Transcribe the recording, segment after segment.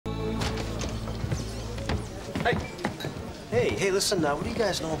Hey. Hey, listen, what do you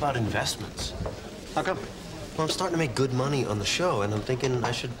guys know about investments? How come? Well, I'm starting to make good money on the show, and I'm thinking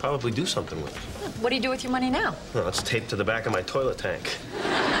I should probably do something with it. What do you do with your money now? Well, it's taped to the back of my toilet tank.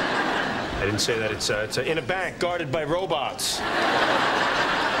 I didn't say that. It's in a bank guarded by robots.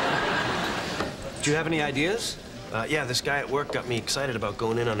 Do you have any ideas? Yeah, this guy at work got me excited about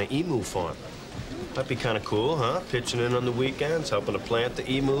going in on an emu farm. That'd be kind of cool, huh? Pitching in on the weekends, helping to plant the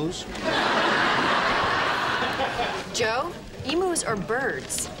emus. Joe, emus are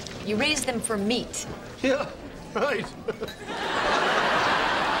birds. You raise them for meat. Yeah, right.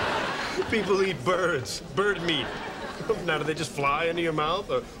 People eat birds, bird meat. Now, do they just fly into your mouth?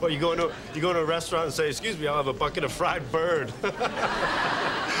 Or you go into a restaurant and say, excuse me, I'll have a bucket of fried bird.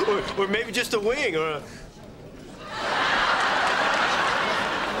 or maybe just a wing, or a...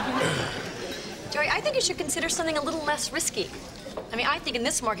 Joey, I think you should consider something a little less risky. I mean, I think in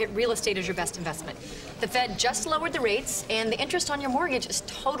this market, real estate is your best investment. The Fed just lowered the rates, and the interest on your mortgage is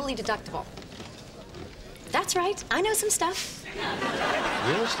totally deductible. That's right. I know some stuff.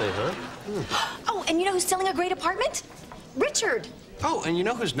 Real estate, huh? Oh, and you know who's selling a great apartment? Richard. Oh, and you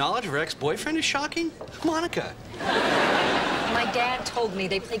know whose knowledge of her ex-boyfriend is shocking? Monica. My dad told me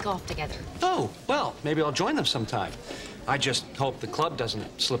they play golf together. Oh, well, maybe I'll join them sometime. I just hope the club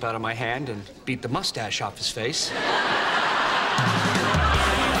doesn't slip out of my hand and beat the mustache off his face.